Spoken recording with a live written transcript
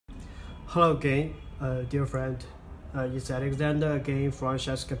Hello again, dear friend. It's Alexander again from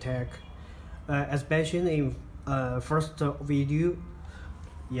Shaska Tech. As mentioned in first video,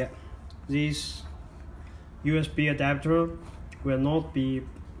 this USB adapter will not be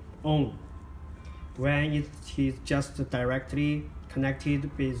on when it is just directly connected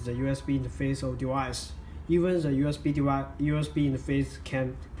with the USB interface of device. Even the USB interface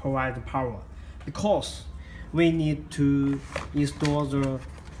can provide power, because we need to install the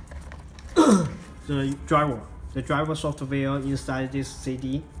driver software inside this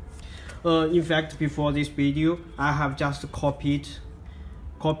CD. In fact, before this video, I have just copied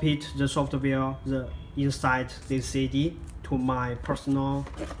the software inside this CD to my personal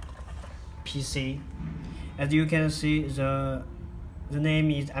PC. As you can see, the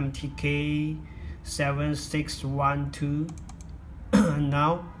name is EP-AC1605.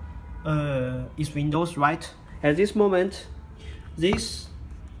 Now it's Windows, right? At this moment, this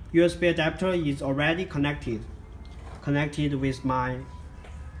USB adapter is already connected with my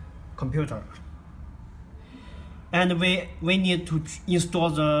computer, and we need to install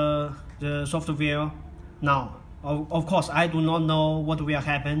the software now. Of course, I do not know what will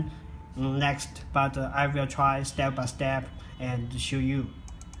happen next, but I will try step by step and show you.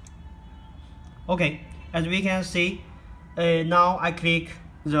 Okay, as we can see, now I click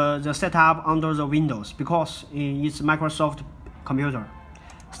the setup under the Windows, because it's Microsoft computer.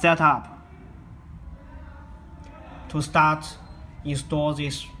 Setup to start install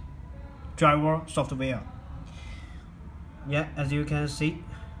this driver software. As you can see,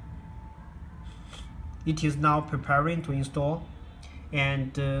 it is now preparing to install,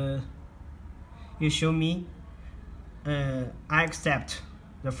 and you show me I accept.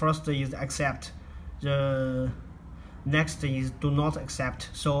 The first is accept, the next is do not accept,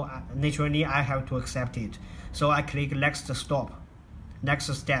 so naturally I have to accept it. So I click next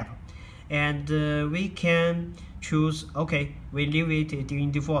step, and we can choose, okay, we leave it in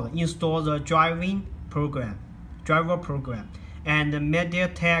default, install the driver program and the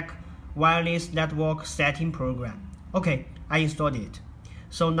MediaTek wireless network setting program. Okay, I installed it.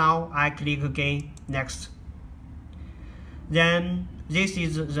 So now I click again next. Then this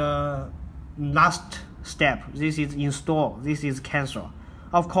is the last step. This is install, this is cancel.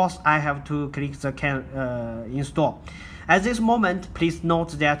 Of course, I have to click the install. At this moment, please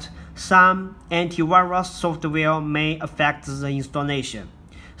note that some antivirus software may affect the installation.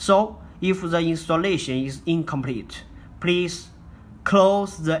 So, if the installation is incomplete, please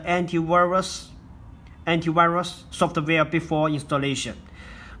close the antivirus software before installation.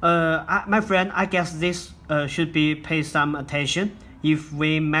 My friend, I guess this should be pay some attention if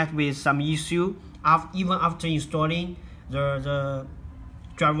we met with some issue even after installing the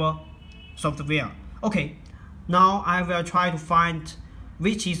driver software. Okay, now I will try to find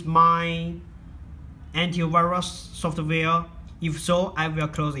which is my antivirus software. If so, I will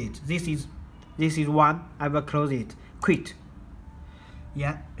close it. This is one. I will close it. Quit.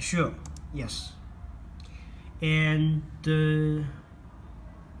 Yeah, sure. Yes. And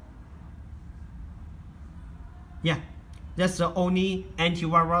that's the only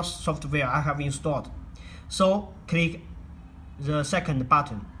antivirus software I have installed. So click the second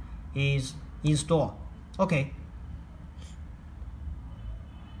button, is install. Okay.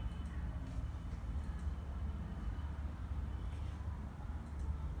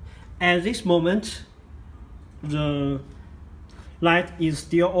 At this moment, the light is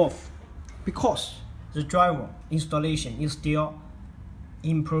still off, because the driver installation is still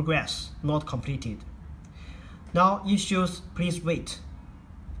in progress, not completed. Now it shows please wait.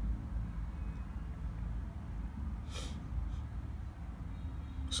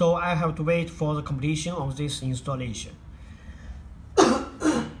 So I have to wait for the completion of this installation.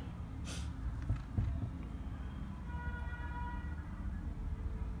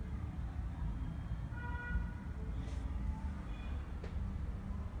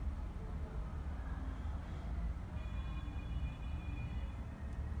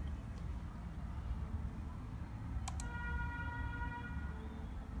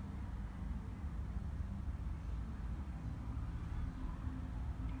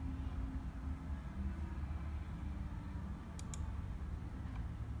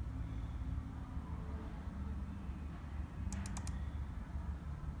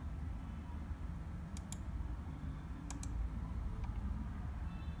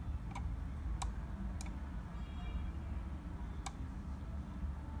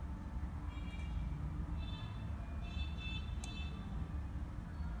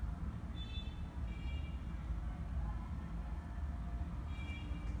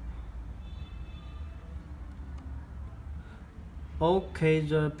 Okay,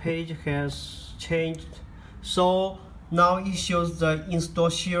 the page has changed. So now it shows the install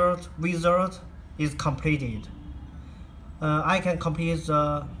shared wizard is completed. I can complete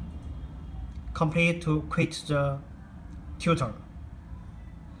to quit the tutor.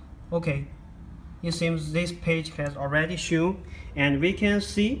 Okay, it seems this page has already shown, and we can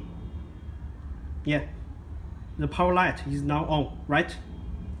see, yeah, the power light is now on, right?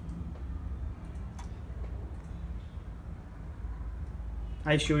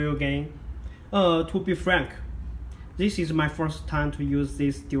 I show you again. To be frank, this is my first time to use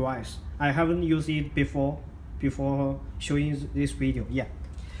this device. I haven't used it before showing this video. Yeah,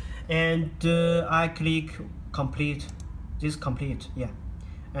 and I click complete. This complete. Yeah,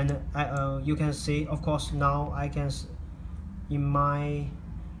 and you can see, of course, now I can in my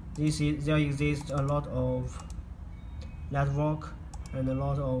there exists a lot of network and a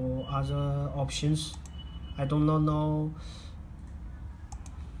lot of other options. I do not know.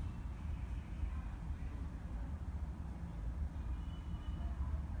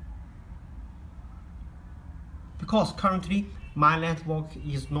 Because currently my network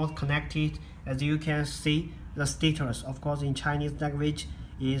is not connected. As you can see, the status, of course, in Chinese language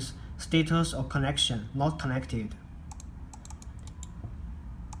is status of connection, not connected.